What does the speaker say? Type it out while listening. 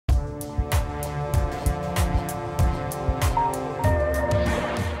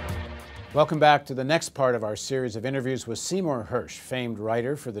Welcome back to the next part of our series of interviews with Seymour Hersh, famed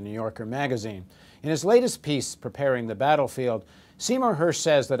writer for the New Yorker magazine. In his latest piece, Preparing the Battlefield, Seymour Hersh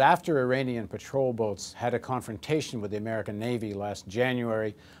says that after Iranian patrol boats had a confrontation with the American Navy last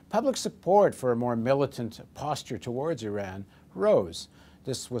January, public support for a more militant posture towards Iran rose.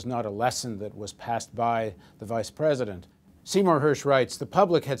 This was not a lesson that was passed by the vice president. Seymour Hersh writes, the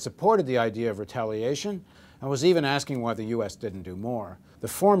public had supported the idea of retaliation and was even asking why the U.S. didn't do more. The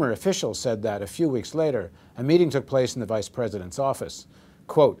former official said that a few weeks later, a meeting took place in the vice president's office.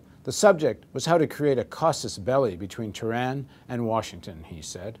 Quote, the subject was how to create a casus belli between Tehran and Washington, he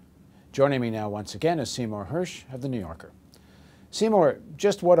said. Joining me now once again is Seymour Hersh of The New Yorker. Seymour,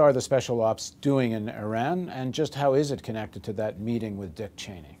 just what are the special ops doing in Iran, and just how is it connected to that meeting with Dick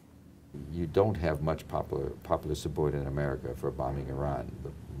Cheney? You don't have much popular support in America for bombing Iran.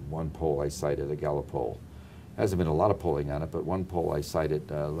 The one poll I cited, a Gallup poll, hasn't been a lot of polling on it, but one poll I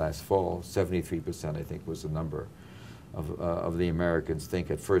cited last fall, 73% I think was the number of the Americans think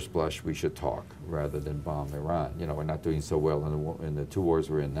at first blush we should talk rather than bomb Iran. You know, we're not doing so well in the two wars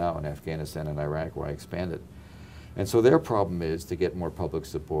we're in now, in Afghanistan and Iraq, where I expanded. And so their problem is to get more public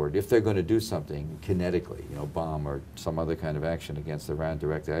support. If they're going to do something kinetically, you know, bomb or some other kind of action against Iran,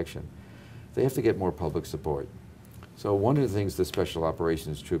 direct action, they have to get more public support. So one of the things the special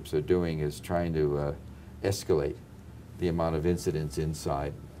operations troops are doing is trying to escalate the amount of incidents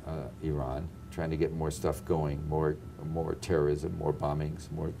inside Iran, trying to get more stuff going, more terrorism, more bombings,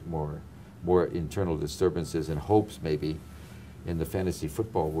 more internal disturbances, in hopes maybe in the fantasy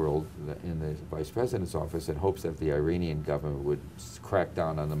football world, in the vice president's office, in hopes that the Iranian government would crack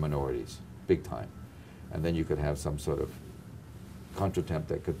down on the minorities big time, and then you could have some sort of contretemps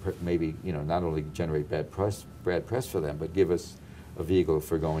that could maybe, you know, not only generate bad press for them, but give us a vehicle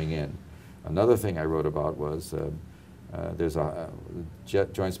for going in. Another thing I wrote about was there's a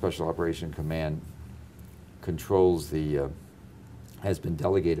Joint Special Operation Command controls has been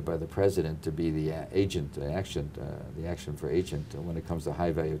delegated by the president to be the agent, the action for agent when it comes to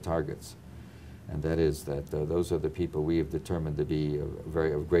high-value targets. And that is that those are the people we have determined to be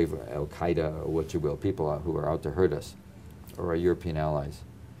very grave Al-Qaeda, or what you will, people who are out to hurt us, or our European allies.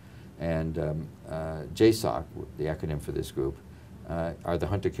 And JSOC, the acronym for this group, are the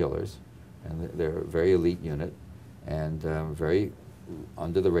hunter-killers. And they're a very elite unit and very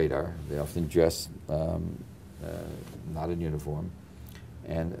under the radar. They often dress not in uniform.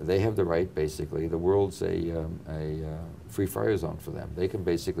 And they have the right, basically, the world's a free fire zone for them. They can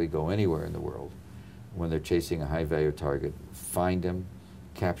basically go anywhere in the world when they're chasing a high-value target, find him,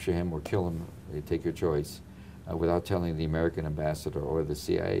 capture him, or kill him, they take your choice, without telling the American ambassador or the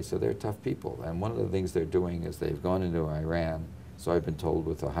CIA. So they're tough people. And one of the things they're doing is they've gone into Iran, so I've been told,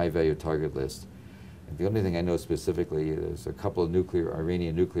 with a high-value target list. And the only thing I know specifically is a couple of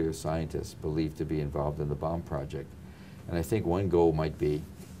Iranian nuclear scientists believed to be involved in the bomb project. And I think one goal might be,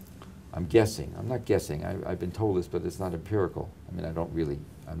 I'm guessing, I'm not guessing, I've been told this, but it's not empirical. I mean,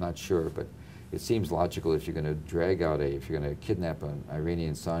 I'm not sure, but it seems logical if you're going to if you're going to kidnap an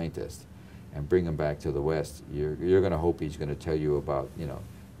Iranian scientist and bring him back to the West, you're going to hope he's going to tell you about, you know,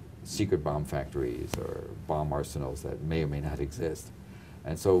 secret bomb factories or bomb arsenals that may or may not exist.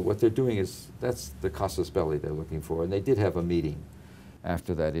 And so what they're doing is, that's the casus belli they're looking for. And they did have a meeting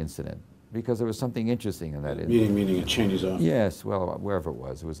after that incident, because there was something interesting in that incident. Meeting at Cheney's office? Yes, well, wherever it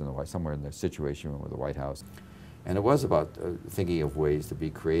was in somewhere in the Situation Room of the White House. And it was about thinking of ways to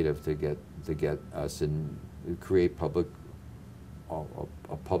be creative to get us and create public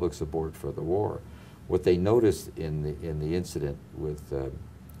support for the war. What they noticed in the incident with the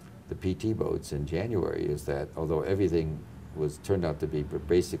PT boats in January is that although everything turned out to be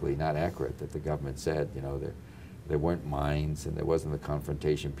basically not accurate, that the government said, you know, there weren't mines and there wasn't the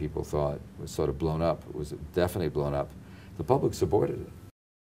confrontation people thought, was sort of blown up. It was definitely blown up. The public supported it.